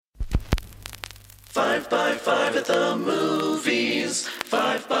5 by 5 at the movies.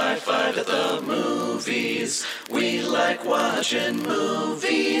 5 by 5 at the movies. We like watching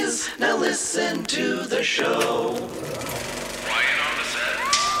movies. Now listen to the show.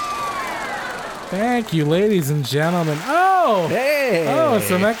 Thank you, ladies and gentlemen. Oh! Hey! Oh,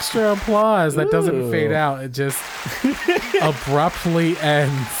 some extra applause. That doesn't fade out. It just abruptly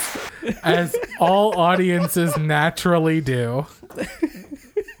ends, as all audiences naturally do.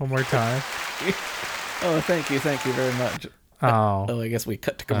 One more time. Oh, thank you very much. Oh. I guess we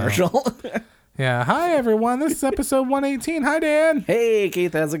cut to commercial. Yeah. Hi, everyone. This is episode 118. Hi, Dan. Hey,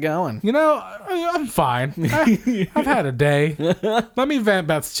 Keith, how's it going? You know, I'm fine. I've had a day. Let me vent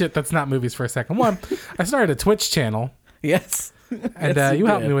about shit that's not movies for a second. One, I started a Twitch channel. Yes. And Yes, you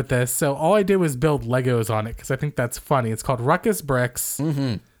helped did. me with this. So all I did was build Legos on it because I think that's funny. It's called Ruckus Bricks.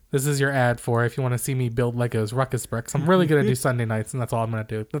 Mm-hmm. This is your ad for if you want to see me build Legos, Ruckus Bricks. I'm really going to do Sunday nights, and that's all I'm going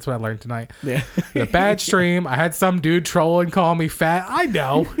to do. That's what I learned tonight. Yeah. The bad stream. I had some dude troll and call me fat. I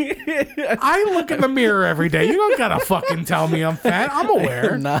know. I look in the mirror every day. You don't got to fucking tell me I'm fat. I'm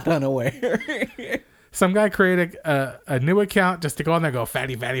aware. I'm not unaware. Some guy created a new account just to go on there and go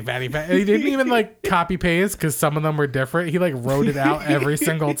fatty, fatty, fatty, fatty. And he didn't even like copy paste because some of them were different. He like wrote it out every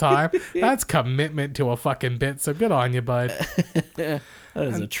single time. That's commitment to a fucking bit. So good on you, bud. That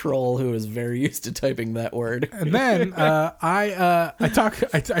is a troll who is very used to typing that word. And then I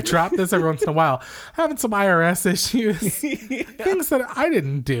drop this every once in a while, having some IRS issues, things that I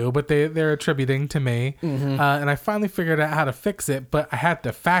didn't do, but they're attributing to me. Mm-hmm. And I finally figured out how to fix it, but I had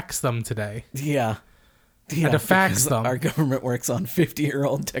to fax them today. Yeah. I had to fax because them. Our government works on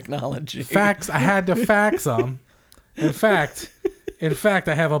 50-year-old technology. I had to fax them. In fact, I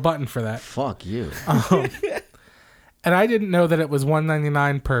have a button for that. Fuck you. And I didn't know that it was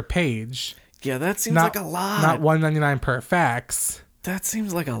 $1.99 per page. Yeah, that seems like a lot. Not $1.99 per fax. That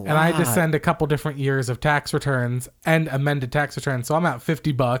seems like a lot. And I had to send a couple different years of tax returns and amended tax returns. So I'm at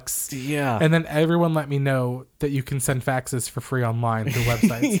 $50. Yeah. And then everyone let me know that you can send faxes for free online through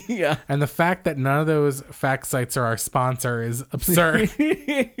websites. Yeah. And the fact that none of those fax sites are our sponsor is absurd.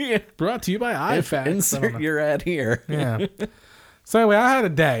 Brought to you by iFax. I don't Insert know. your ad here. Yeah. So anyway, I had a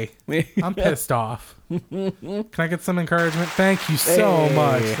day. I'm pissed off. Can I get some encouragement? Thank you so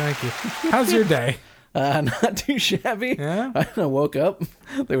much. Thank you. How's your day? Not too shabby. Yeah? I woke up.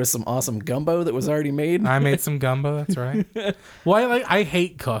 There was some awesome gumbo that was already made. I made some gumbo. That's right. Well, I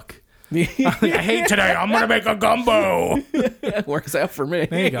hate cook. I hate today. I'm going to make a gumbo. Works out for me.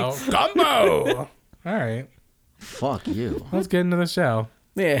 There you go. Gumbo. All right. Fuck you. Let's get into the show.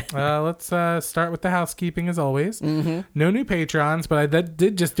 Yeah. Let's start with the housekeeping as always. Mm-hmm. No new Patrons, but I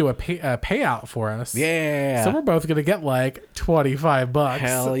did just do a payout for us. Yeah. So we're both going to get like $25,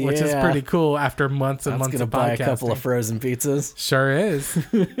 Hell which is yeah. pretty cool after months and I was months going to of buy podcasting. a couple of frozen pizzas. Sure is.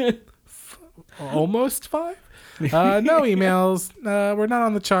 Almost 5? No emails. We're not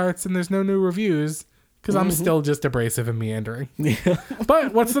on the charts, and there's no new reviews because I'm still just abrasive and meandering.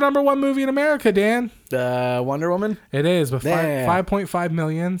 But what's the number one movie in America, Dan? Wonder Woman? It is with Yeah. 5.5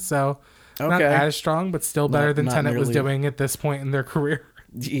 million, so not Okay. as strong, but still better than not Tenet was nearly. doing at this point in their career.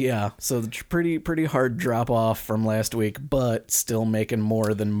 Yeah. So pretty hard drop off from last week, but still making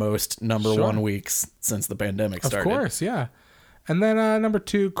more than most number Sure. one weeks since the pandemic started. Of course, yeah. And then number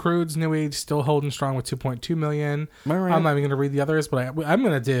 2, Crude's New Age, still holding strong with 2.2 million. All right. I'm not even going to read the others, but I'm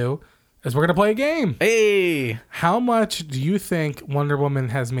going to do is we're going to play a game. Hey. How much do you think Wonder Woman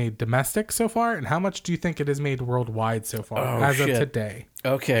has made domestic so far, and how much do you think it has made worldwide so far as of today?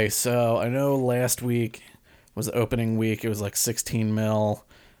 Okay, so I know last week was opening week. It was like 16 mil,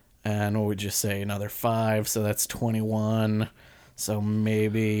 and what would you say, another 5, so that's 21. So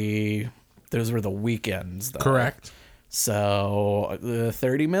maybe those were the weekends, though. Correct. So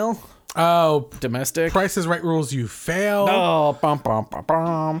 30 mil Oh, domestic. Price is Right rules, you fail. Oh, bum, bum, bum,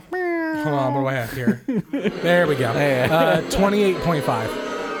 bum. Hold on, what do I have here? There we go. 28.5.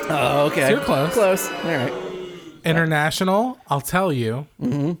 Oh, okay. So you're close. Close. All right. International, I'll tell you,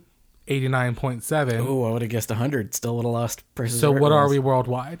 89.7. Oh, I would have guessed 100. Still would have lost Price is So Right what are rules. we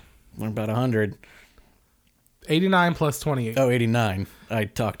worldwide? We're about 100. 89 plus 28. Oh, 89. I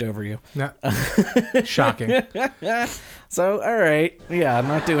talked over you. No. Shocking. So, all right. Yeah, I'm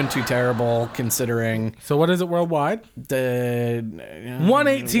not doing too terrible considering So what is it worldwide? the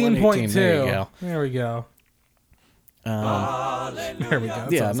 118.2. There you go. There we go. There we go.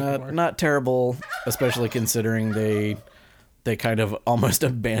 That's Yeah, what I was looking for. not terrible, especially considering they kind of almost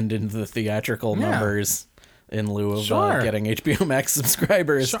abandoned the theatrical Yeah. numbers in lieu of Sure. getting HBO Max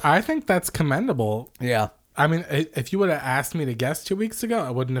subscribers. Sure, I think that's commendable. Yeah. I mean, if you would have asked me to guess 2 weeks ago, I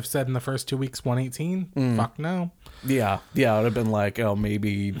wouldn't have said in the first 2 weeks 118. Fuck no. Yeah, it would have been like, oh,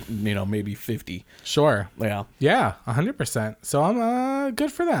 maybe 50. Sure. Yeah, 100%. So I'm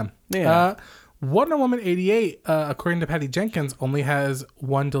good for them. Yeah. Wonder Woman 88, according to Patty Jenkins, only has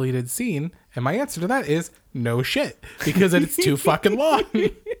one deleted scene, and my answer to that is no shit, because it's too fucking long.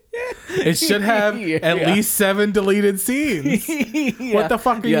 It should have at least 7 deleted scenes. What the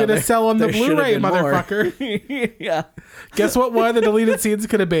fuck are you gonna sell on the Blu-ray, motherfucker? Yeah. Guess what? One of the deleted scenes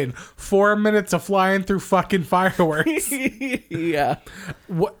could have been 4 minutes of flying through fucking fireworks. Yeah.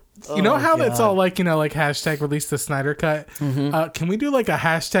 What? You know how it's all like, like hashtag release the Snyder cut? Can we do like a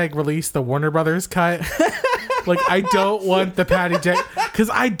hashtag release the Warner Brothers cut? Like, I don't want the Patty Jenkins,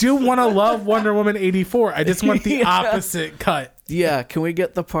 because I do want to love Wonder Woman 84. I just want the opposite cut. Yeah, can we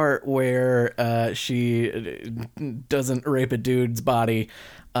get the part where she doesn't rape a dude's body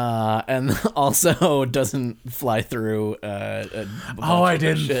and also doesn't fly through a I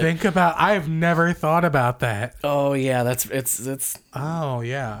didn't think about. I've never thought about that. Oh yeah, it's Oh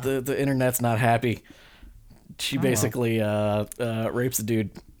yeah. The internet's not happy. She basically rapes a dude.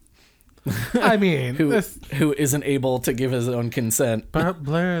 I mean, who isn't able to give his own consent. But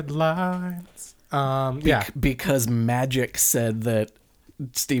blurred lines. Because Magic said that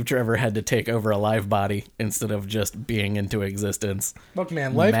Steve Trevor had to take over a live body instead of just being into existence. Look,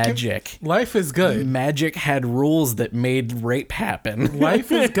 man, life is good. Magic had rules that made rape happen.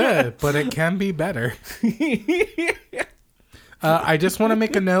 Life is good, but it can be better. I just want to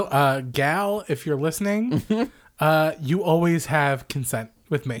make a note, Gal, if you're listening, you always have consent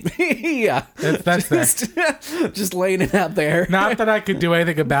with me. Yeah. That's just laying it out there. Not that I could do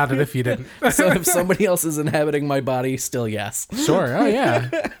anything about it if you didn't. So if somebody else is inhabiting my body, still yes. Sure. Oh yeah.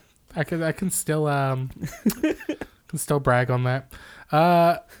 I can still brag on that.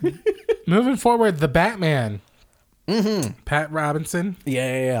 Moving forward, the Batman. Pat Robinson.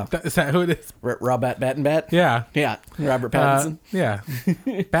 Yeah. Is that who it is? Robert Bat? Yeah. Yeah. Robert Pattinson. Yeah.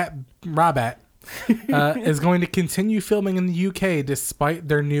 Robert. Is going to continue filming in the UK despite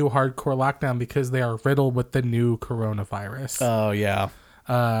their new hardcore lockdown because they are riddled with the new coronavirus. Oh, yeah.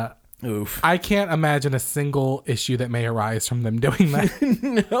 Oof. I can't imagine a single issue that may arise from them doing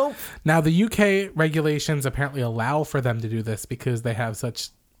that. Nope. Now, the UK regulations apparently allow for them to do this because they have such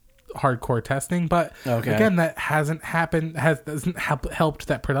hardcore testing, but again, that hasn't helped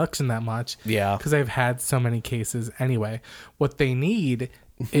that production that much. Yeah. Because they've had so many cases anyway. What they need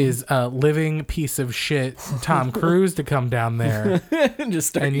is a living piece of shit Tom Cruise to come down there and just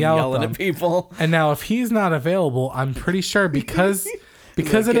start yelling at people. And now if he's not available, I'm pretty sure because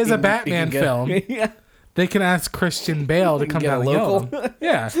it is a Batman film, they can ask Christian Bale to come down and yell at him.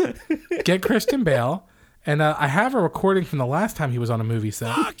 Yeah. Get Christian Bale. And I have a recording from the last time he was on a movie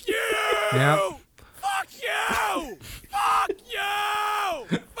set. Fuck you! Yeah. Fuck you! Fuck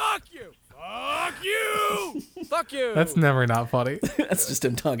you! Fuck you! Fuck you! Fuck you! That's never not funny. That's just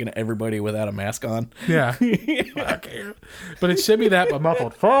him talking to everybody without a mask on. Yeah. Fuck you. But it should be that, but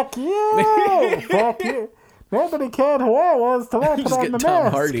muffled. Fuck you! Fuck you! Nobody cared who I was till I put on the Tom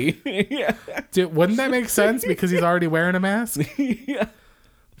mask. Hardy. Yeah. Dude, wouldn't that make sense because he's already wearing a mask? Yeah.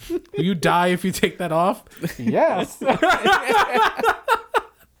 Will you die if you take that off? Yes.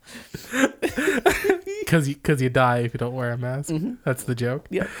 Because you die if you don't wear a mask. Mm-hmm. That's the joke.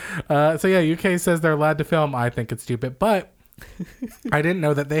 Yeah. So yeah, UK says they're allowed to film. I think it's stupid, but I didn't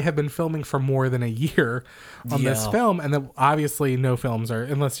know that they have been filming for more than a year on this film, and then obviously no films are,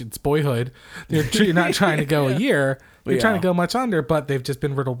 unless it's Boyhood, you're not trying to go a year. You're trying to go much under, but they've just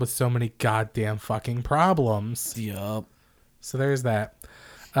been riddled with so many goddamn fucking problems. Yup. So there's that.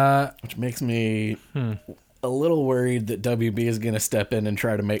 Which makes me a little worried that WB is going to step in and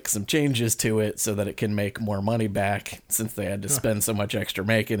try to make some changes to it so that it can make more money back since they had to spend so much extra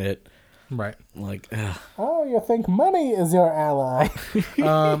making it. Right. Like, oh, you think money is your ally.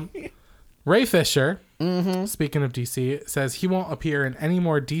 Ray Fisher, speaking of DC, says he won't appear in any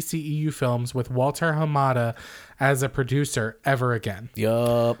more DCEU films with Walter Hamada as a producer ever again.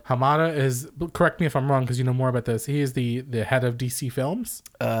 Yup. Hamada is, correct me if I'm wrong because you know more about this, he is the head of DC Films?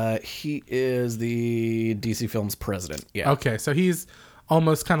 He is the DC Films president. Yeah. Okay, so he's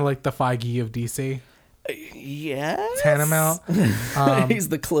almost kind of like the Feige of DC. Yes. Tantamount. He's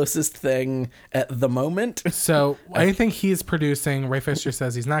the closest thing at the moment. So anything he's producing, Ray Fisher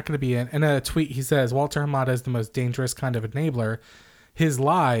says he's not going to be in. In a tweet, he says, Walter Hamada is the most dangerous kind of enabler. His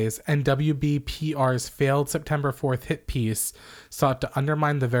lies and WBPR's failed September 4th hit piece sought to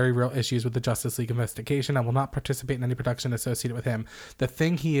undermine the very real issues with the Justice League investigation. I will not participate in any production associated with him. The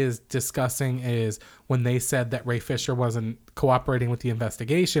thing he is discussing is when they said that Ray Fisher wasn't cooperating with the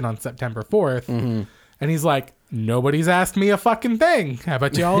investigation on September 4th, And he's like, nobody's asked me a fucking thing. How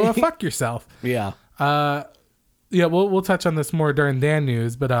about y'all go fuck yourself? Yeah. Yeah, we'll touch on this more during Dan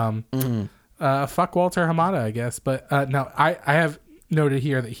news, but fuck Walter Hamada, I guess. But no, I have noted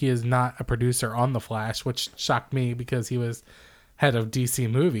here that he is not a producer on The Flash, which shocked me because he was head of DC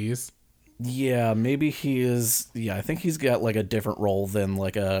movies. Yeah, maybe he is. Yeah, I think he's got like a different role than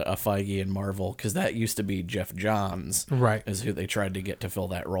like a Feige in Marvel, because that used to be Jeff Johns, Right. is who they tried to get to fill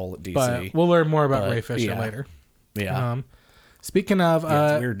that role at DC. But we'll learn more about But, Ray Fisher yeah. later. Yeah. Speaking of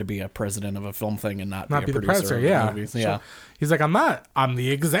Yeah, it's weird to be a president of a film thing and not not be be a the producer producer, of yeah. movies. Sure. Yeah. He's like, I'm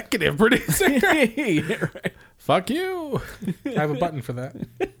the executive producer. Yeah, right. Fuck you. I have a button for that.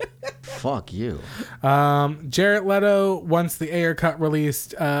 Fuck you. Jared Leto wants the Ayer cut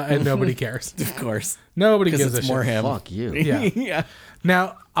released, and nobody cares. Of course. Nobody Because gives a it's shit. more him. Fuck you. Yeah. Yeah.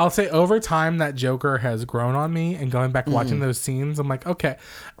 Now, I'll say over time that Joker has grown on me, and going back watching those scenes, I'm like, okay.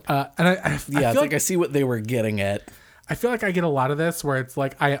 And I feel Yeah, I like think I see what they were getting at. I feel like I get a lot of this where it's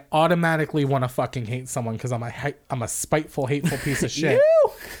like I automatically want to fucking hate someone because I'm a spiteful, hateful piece of shit.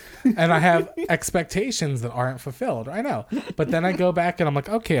 And I have expectations that aren't fulfilled. I know. But then I go back and I'm like,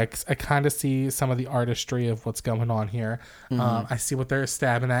 okay, I kind of see some of the artistry of what's going on here. I see what they're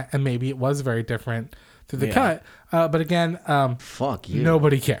stabbing at, and maybe it was very different through the cut. But again, Fuck you.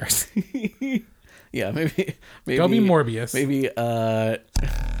 nobody cares. Yeah, maybe Go be Morbius. Maybe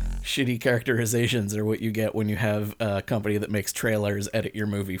shitty characterizations are what you get when you have a company that makes trailers edit your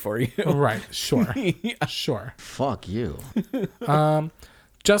movie for you. Right. Sure. Sure. Fuck you.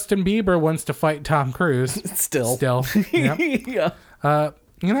 Justin Bieber wants to fight Tom Cruise. Still. Yep. Yeah.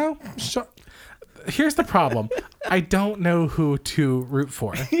 You know, here's the problem. I don't know who to root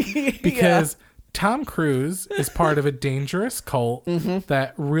for because Tom Cruise is part of a dangerous cult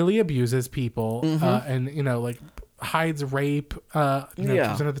that really abuses people and, you know, like hides rape, keeps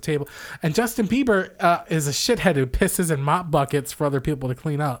under the table. And Justin Bieber is a shithead who pisses in mop buckets for other people to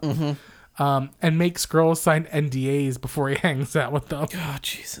clean up. And makes girls sign NDAs before he hangs out with them. Oh,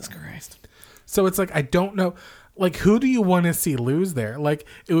 Jesus Christ. So it's like, I don't know. Like, who do you want to see lose there? Like,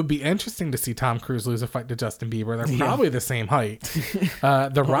 it would be interesting to see Tom Cruise lose a fight to Justin Bieber. They're probably the same height.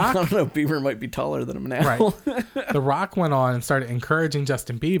 The Rock, I don't know. Bieber might be taller than him now. right? The Rock went on and started encouraging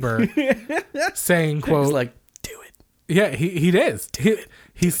Justin Bieber, saying, "quote, He's like, do it. yeah, he is.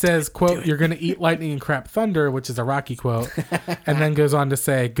 He says, quote, you're going to eat lightning and crap thunder," which is a Rocky quote, and then goes on to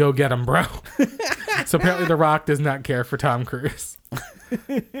say, "Go get him, bro." So apparently The Rock does not care for Tom Cruise.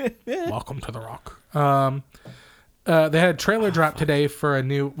 Welcome to The Rock. They had a trailer drop today for a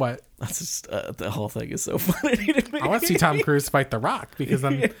new, what? That's just, the whole thing is so funny to me. I want to see Tom Cruise fight The Rock because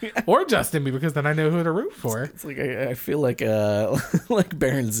then, or Justin Bieber, because then I know who to root for. It's like I feel like like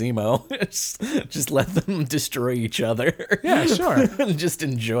Baron Zemo. just let them destroy each other. Yeah, sure. And just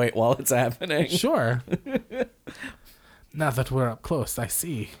enjoy it while it's happening. Sure. Now that we're up close, I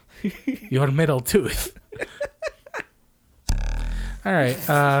see your middle tooth. All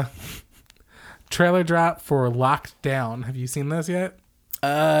right. Trailer drop for Locked Down. Have you seen this yet?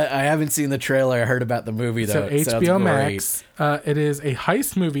 I haven't seen the trailer. I heard about the movie though. So It sounds HBO great. Max. It is a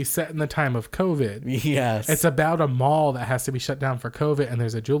heist movie set in the time of COVID. Yes. It's about a mall that has to be shut down for COVID, and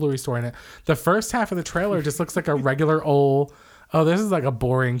there's a jewelry store in it. The first half of the trailer just looks like a regular old, oh, this is like a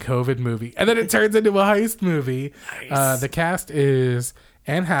boring COVID movie. And then it turns into a heist movie. Nice. The cast is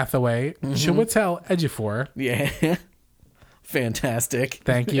Anne Hathaway, Chiwetel Ejiofor. Yeah. Fantastic.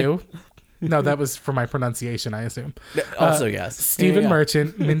 Thank you. No, that was for my pronunciation, I assume. Also, yes. Stephen Yeah.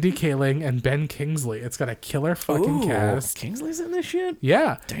 Merchant, Mindy Kaling, and Ben Kingsley. It's got a killer fucking Ooh, cast. Kingsley's in this shit?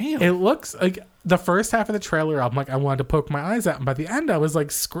 Yeah. Damn. It looks like the first half of the trailer, I'm like, I wanted to poke my eyes out. And by the end, I was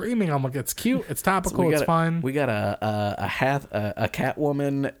like screaming. I'm like, it's cute. It's topical. It's fun. We got a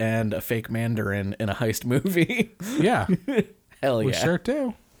Catwoman and a fake Mandarin in a heist movie. Yeah. Hell yeah. We sure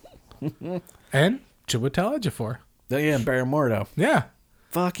do. And Chiwetel Ejiofor. Oh, yeah, and Baron Mordo. Yeah.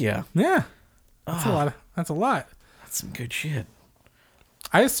 Fuck yeah. Yeah. That's a lot. That's a lot. That's some good shit.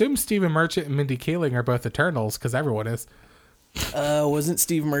 I assume Stephen Merchant and Mindy Kaling are both Eternals because everyone is. Wasn't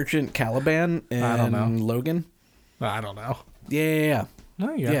Steve Merchant Caliban in I don't know. Logan? I don't know. Yeah.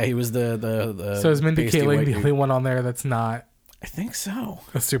 Oh, yeah. Yeah, he was the So is Mindy pasty Kaling white the dude. only one on there that's not I think so.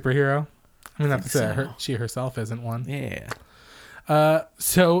 a superhero? I mean, not to say so. she herself isn't one. Yeah.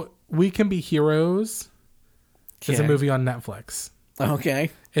 So We Can Be Heroes is a Okay. movie on Netflix. Okay.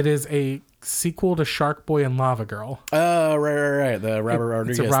 It is a sequel to Shark Boy and Lava Girl. Oh, right. The Robert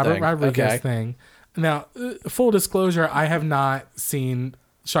Rodriguez It's a Robert thing. Rodriguez Okay. thing. Now, full disclosure, I have not seen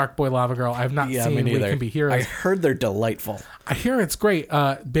Shark Boy Lava Girl. I have not Yeah, me seen We neither. Can Be Heroes. I heard they're delightful. I hear it's great.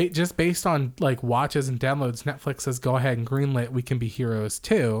 Just based on like watches and downloads, Netflix says go ahead and greenlit We Can Be Heroes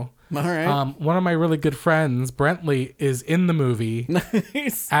too. All right. One of my really good friends, Brentley, is in the movie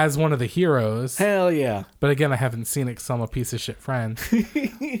Nice. as one of the heroes. Hell yeah. But again, I haven't seen it because I'm a piece of shit friend.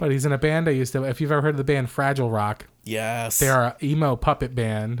 But he's in a band I used to. If you've ever heard of the band Fragile Rock, Yes. they are an emo puppet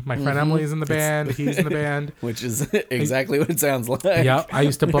band. My friend Emily's in the band. He's in the band. Which is exactly what it sounds like. Yep, I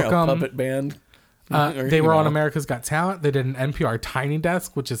used to book They're a them. puppet band. They were on America's Got Talent. They did an NPR Tiny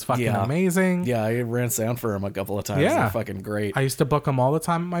Desk, which is fucking amazing. Yeah, I ran sound for them a couple of times. Yeah. They're fucking great. I used to book them all the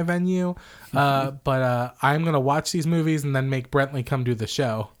time at my venue. But I'm going to watch these movies and then make Brentley come do the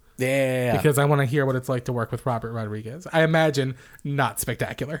show. Yeah. Because I want to hear what it's like to work with Robert Rodriguez. I imagine not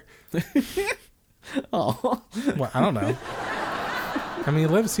spectacular. Oh. Well, I don't know. I mean, he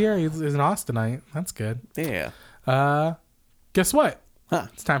lives here. He's an Austinite. That's good. Yeah. Guess what? Huh.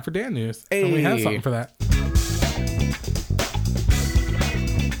 It's time for Dan News. And we have Hey. something for that.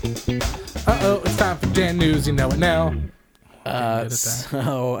 Uh-oh, it's time for Dan News. You know it now.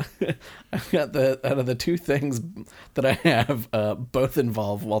 So I've got out of the two things that I have, both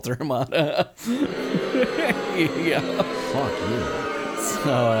involve Walter Hamada. Yeah.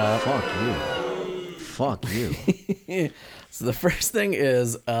 Fuck you. So the first thing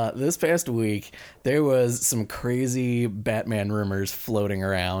is, this past week, there was some crazy Batman rumors floating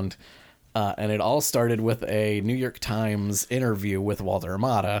around. And it all started with a New York Times interview with Walter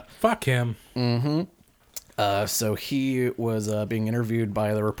Hamada. Fuck him. So he was being interviewed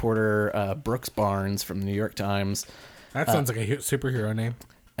by the reporter Brooks Barnes from the New York Times. That sounds like a superhero name.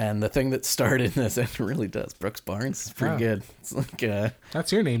 And the thing that started this, it really does. Brooks Barnes is pretty good. It's like,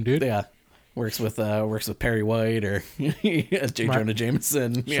 That's your name, dude. yeah, works with Perry White or as J. Right. Jonah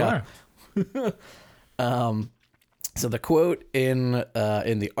Jameson. Sure. Yeah. So the quote in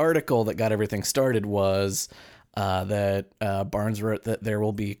the article that got everything started was that Barnes wrote that there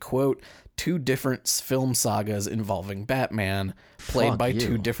will be, quote, 2 different film sagas involving Batman played Fuck by you.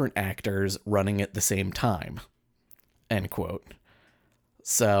 2 different actors running at the same time, end quote.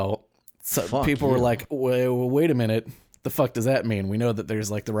 So Fuck people were you. like, wait a minute, the fuck does that mean? We know that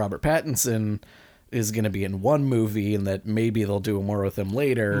there's like the Robert Pattinson is going to be in one movie and that maybe they'll do more with him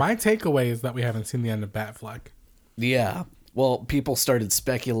later. My takeaway is that we haven't seen the end of Batfleck. Yeah. Well, people started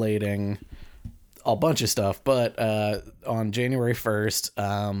speculating a bunch of stuff, but on January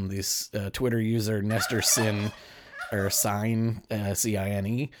 1st, this Twitter user Nestor Sin, or Sign,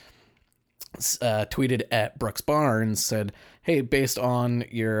 C-I-N-E, tweeted at Brooks Barnes, said, hey, based on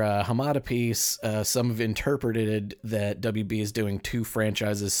your Hamada piece, some have interpreted that WB is doing 2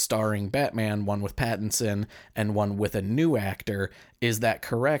 franchises starring Batman, one with Pattinson and one with a new actor. Is that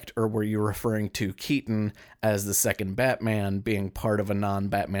correct, or were you referring to Keaton as the second Batman being part of a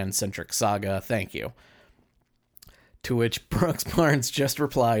non-Batman-centric saga? Thank you. To which Brooks Barnes just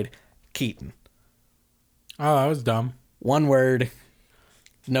replied, Keaton. Oh, that was dumb. One word,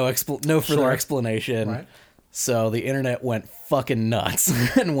 no further Sure. explanation. Right. So the internet went fucking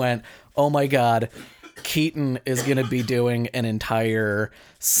nuts and went, oh my God, Keaton is going to be doing an entire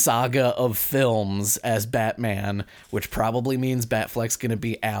saga of films as Batman, which probably means Batfleck's going to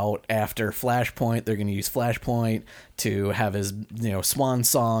be out after Flashpoint. They're going to use Flashpoint to have his, swan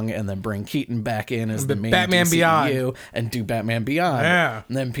song and then bring Keaton back in as the main Batman DCEU Beyond. and do Batman Beyond. Yeah.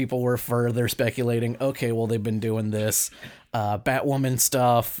 And then people were further speculating, okay, well, they've been doing this Batwoman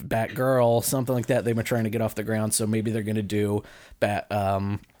stuff, Batgirl, something like that. They've been trying to get off the ground, so maybe they're going to do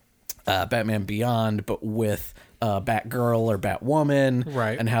Batman Beyond, but with Batgirl or Batwoman,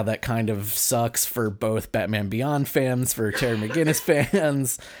 Right. And how that kind of sucks for both Batman Beyond fans, for Terry McGinnis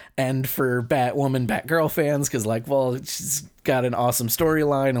fans, and for Batwoman, Batgirl fans, because she's got an awesome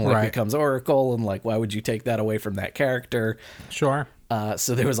storyline and Right. becomes Oracle, and why would you take that away from that character? Sure.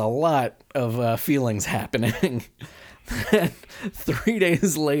 So there was a lot of feelings happening. 3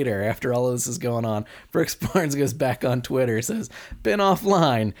 days later, after all of this is going on, Brooks Barnes goes back on Twitter, says, been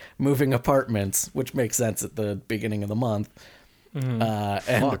offline, moving apartments, which makes sense at the beginning of the month. And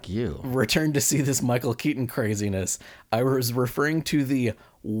Fuck you. returned to see this Michael Keaton craziness. I was referring to the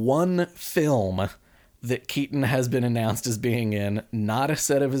one film that Keaton has been announced as being in, not a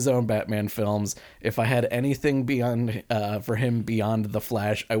set of his own Batman films. If I had anything beyond for him beyond The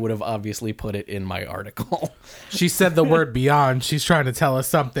Flash, I would have obviously put it in my article. She said the word beyond. She's trying to tell us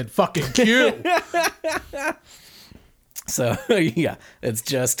something fucking cute. So, yeah, it's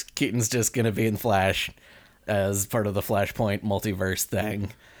just Keaton's just going to be in Flash as part of the Flashpoint multiverse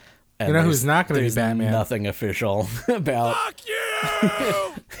thing. And You know who's there's- not gonna be there's Batman? Nothing official about. Fuck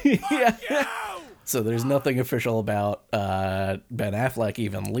you! Yeah. Fuck you! So there's nothing official about Ben Affleck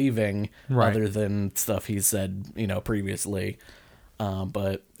even leaving, Right. other than stuff he said, previously.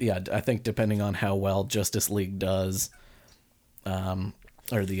 But yeah, I think depending on how well Justice League does,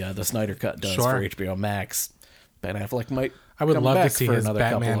 or the Snyder Cut does Sure. for HBO Max. Ben Affleck might. I would come love to back see for his another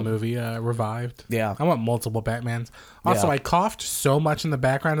Batman couple of- movie revived. Yeah. I want multiple Batmans. Also, Yeah. I coughed so much in the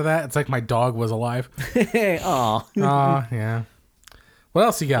background of that. It's like my dog was alive. Hey, aw. Oh, yeah. What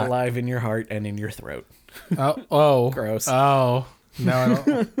else you got? Alive in your heart and in your throat. Oh. Gross. Oh. No, I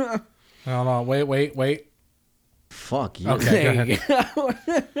don't. Hold on. Wait. Fuck you. Okay, go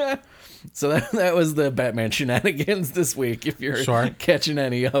ahead. So that was the Batman shenanigans this week, if you're Sure. catching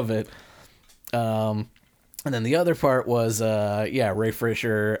any of it. And then the other part was, Ray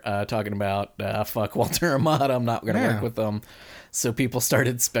Fisher talking about, fuck Walter Amada, I'm not going to Yeah. work with them. So people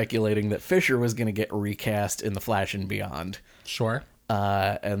started speculating that Fisher was going to get recast in The Flash and Beyond. Sure.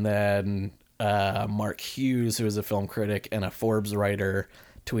 And then Mark Hughes, who is a film critic and a Forbes writer,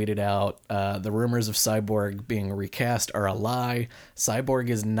 tweeted out, the rumors of Cyborg being recast are a lie. Cyborg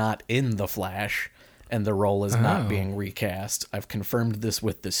is not in The Flash, and the role is not being recast. I've confirmed this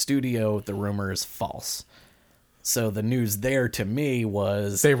with the studio. The rumor is false. So the news there to me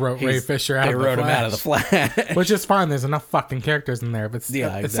was They wrote Ray Fisher out They of The wrote him out of The Flash. Which is fine. There's enough fucking characters in there, but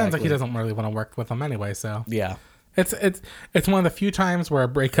Yeah, it sounds like he exactly. doesn't really want to work with them anyway. So Yeah. it's one of the few times where a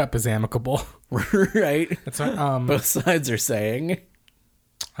breakup is amicable. Right? It's Both sides are saying.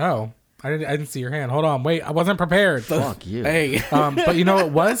 oh, I didn't see your hand. Hold on, wait, I wasn't prepared. Fuck you. Hey. But you know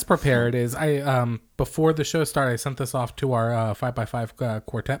what was prepared is I before the show started, I sent this off to our 5x5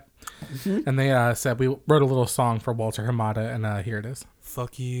 quartet, and they said we wrote a little song for Walter Hamada, and here it is.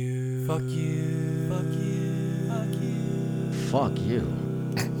 Fuck you. Fuck you. Fuck you. Fuck you. Fuck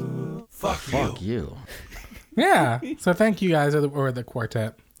you. Fuck you. Fuck you. Yeah. So thank you guys or the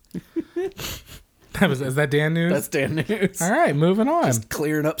quartet. Is that Dan news? That's Dan News. All right, moving on.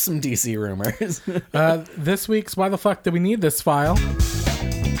 Clearing up some DC rumors. This week's Why the Fuck Did We Need This File?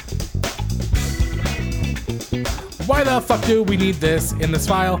 Why the fuck do we need this in this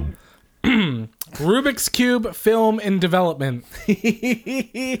file? Rubik's Cube film in development.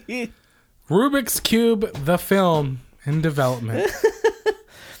 Rubik's Cube, the film in development.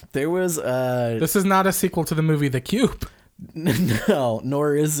 There was This is not a sequel to the movie The Cube. no,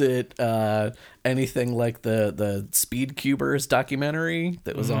 nor is it anything like the Speed Cubers documentary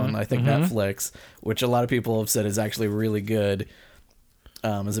that was on, I think, Netflix, which a lot of people have said is actually really good.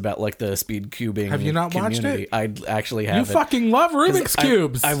 Is about like the speed cubing. Have you not watched community. it? I actually You haven't. fucking love Rubik's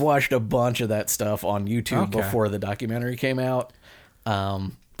Cubes. I've watched a bunch of that stuff on YouTube Okay. before the documentary came out.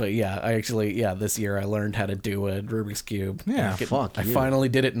 But yeah, this year I learned how to do a Rubik's Cube. Yeah, fuck I you. finally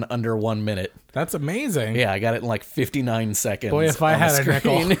did it in under 1 minute. That's amazing. Yeah, I got it in like 59 seconds. Boy, if I on the had a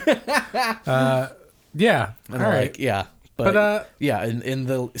nickel. screen. Yeah. And All like, right. yeah. But, yeah, in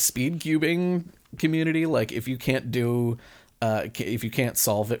the speed cubing community, like if you can't do if you can't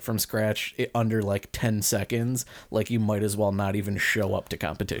solve it from scratch under like 10 seconds, like you might as well not even show up to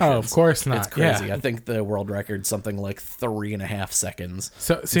competitions. Oh, of course not. It's crazy. Yeah. I think the world record's something like 3.5 seconds.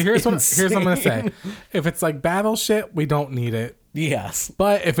 So here's what I'm gonna say. If it's like battle shit, we don't need it. Yes.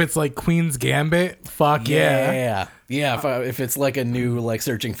 But if it's like Queen's Gambit, fuck yeah. Yeah. If it's like a new like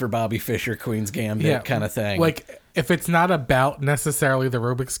searching for Bobby Fischer Queen's Gambit kind of thing. Like if it's not about necessarily the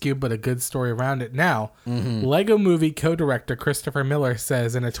Rubik's Cube, but a good story around it. Now, Lego Movie co-director Christopher Miller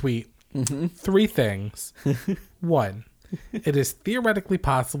says in a tweet, 3 things. 1, it is theoretically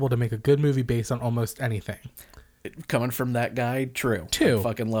possible to make a good movie based on almost anything. coming from that guy, true. 2, I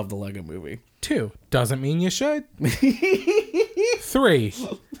fucking love the Lego Movie. 2, doesn't mean you should. 3,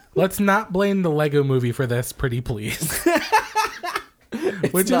 let's not blame the Lego Movie for this, pretty please.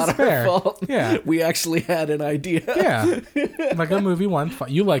 Which Not is our fair. fault. Yeah. We actually had an idea. Yeah. Lego Movie 1,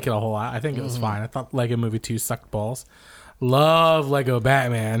 you like it a whole lot. I think it was fine. I thought Lego Movie 2 sucked balls. Love Lego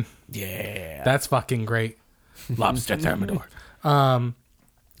Batman. Yeah. That's fucking great. Lobster Thermidor.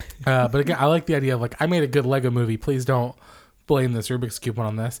 But again, I like the idea of like, I made a good Lego movie. Please don't blame this Rubik's Cube one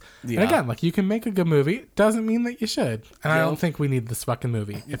on this. Yeah. And again, like you can make a good movie. Doesn't mean that you should. And I don't think we need this fucking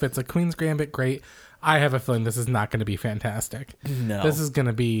movie. If it's a Queen's Gambit, great. I have a feeling this is not going to be fantastic. No. This is going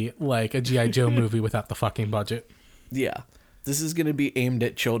to be like a G.I. Joe movie without the fucking budget. Yeah. This is going to be aimed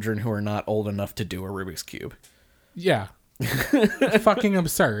at children who are not old enough to do a Rubik's Cube. Yeah. Fucking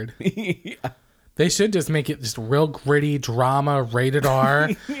absurd. They should just make it just real gritty drama, rated R.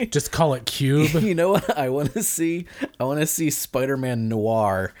 Just call it Cube. You know what I want to see? I want to see Spider-Man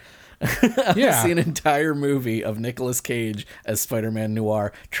Noir. Yeah. See an entire movie of Nicolas Cage as Spider-Man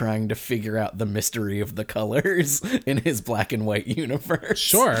Noir trying to figure out the mystery of the colors in his black and white universe.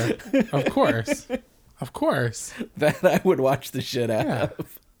 Sure. Of course. Of course. That I would watch the shit out Yeah.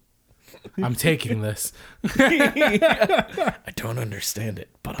 of. I'm taking this. I don't understand it,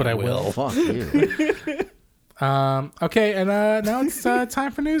 but I I will. will. Fuck you. Okay, and now it's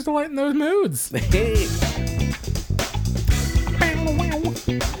time for news to lighten those moods. Hey.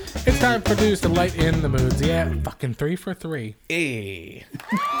 It's time for news to lighten the moods. Yeah, fucking 3 for 3. Hey.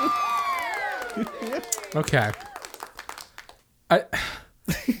 Okay. All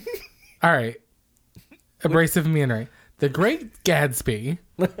right. Abrasive meandering. The Great Gatsby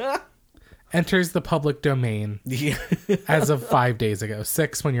enters the public domain Yeah. as of 5 days ago.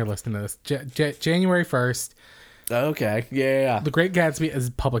 6 when you're listening to this. January 1st. Okay. Yeah. The Great Gatsby is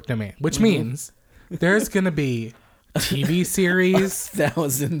public domain, which means there's going to be TV series.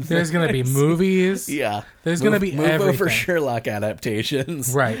 1,000. There's going to be movies. Yeah. There's going to be move everything. over Sherlock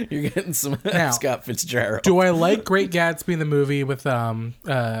adaptations. Right. You're getting some Now, Scott Fitzgerald. Do I like Great Gatsby, the movie with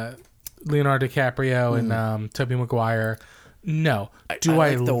Leonardo DiCaprio and Tobey Maguire? No. I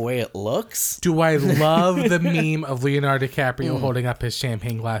like the way it looks. Do I love the meme of Leonardo DiCaprio holding up his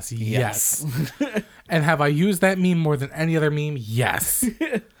champagne glass? Yes. And have I used that meme more than any other meme? Yes.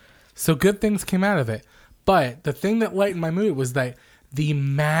 So good things came out of it. But the thing that lightened my mood was that the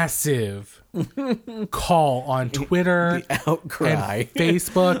massive call on Twitter, The outcry. and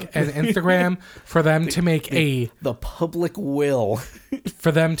Facebook and Instagram for them to make The public will.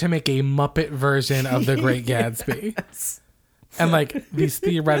 for them to make a Muppet version of The Great Gatsby. And like these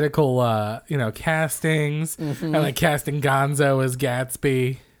theoretical castings and like casting Gonzo as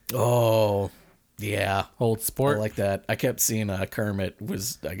Gatsby. Oh, yeah. Old I sport. like that. I kept seeing Kermit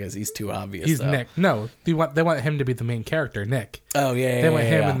was, I guess he's too obvious. He's though. Nick. No, they want him to be the main character, Nick. Oh, yeah. They want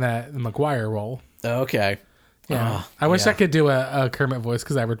him yeah. in the Maguire role. Okay. Yeah. Oh, I wish yeah. I could do a Kermit voice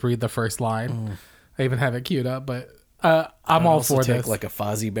because I would read the first line. I even have it queued up, but I'm all Also for take this. like a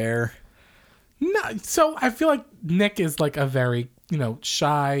Fozzie Bear. No, so I feel like Nick is like a very,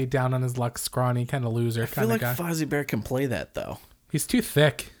 shy, down on his luck, scrawny kind of loser I feel kind of like guy. Fozzie Bear can play that, though. He's too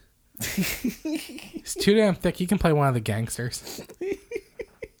thick. He's too damn thick. He can play one of the gangsters.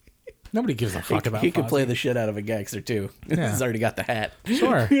 Nobody gives a fuck about He could Fozzie. play the shit out of a gangster, too. Yeah. He's already got the hat.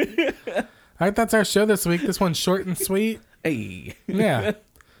 Sure. All right, that's our show this week. This one's short and sweet. Hey. Yeah.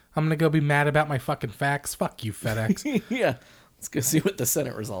 I'm going to go be mad about my fucking facts. Fuck you, FedEx. Yeah. Let's go see what the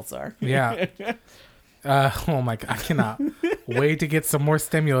Senate results are. Yeah. Oh my God. I cannot wait to get some more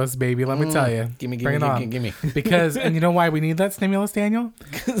stimulus, baby. Let me tell you. Gimme, Bring it on. gimme. Because, and you know why we need that stimulus, Daniel?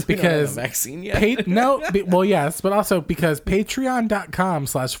 We don't have a vaccine yet. Well, yes, but also because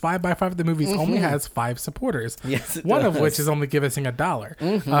patreon.com/5x5 the movies only has 5 supporters. Yes, it One of does. which is only giving us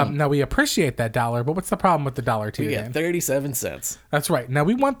 $1. Now we appreciate that $1, but what's the problem with the $1 to you, Yeah, Dan? 37 cents. That's right. Now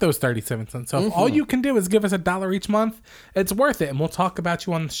we want those 37 cents. So if all you can do is give us $1 each month, it's worth it, and we'll talk about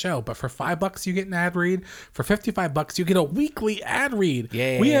you on the show. But for $5, you get an ad read. For $55, you get a weekly ad read.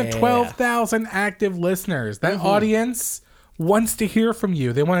 Yeah. We have 12,000 active listeners. That audience wants to hear from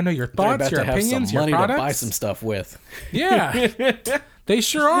you. They want to know your They're thoughts, about your to have opinions, some your money products. to buy some stuff with. Yeah. They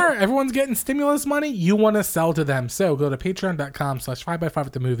sure are. Everyone's getting stimulus money. You want to sell to them. So go to patreon.com/5x5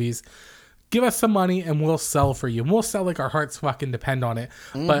 at the movies. Give us some money and we'll sell for you. And we'll sell like our hearts fucking depend on it.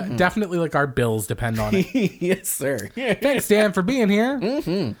 But definitely like our bills depend on it. Yes, sir. Thanks, Dan, for being here.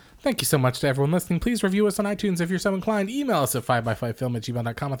 Thank you so much to everyone listening. Please review us on iTunes if you're so inclined. Email us at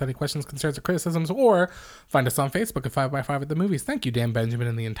 5x5film@gmail.com with any questions, concerns, or criticisms, or find us on Facebook at 5x5 at the movies. Thank you, Dan Benjamin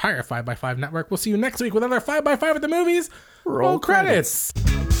and the entire 5x5 network. We'll see you next week with another 5x5 at the movies. Roll credits.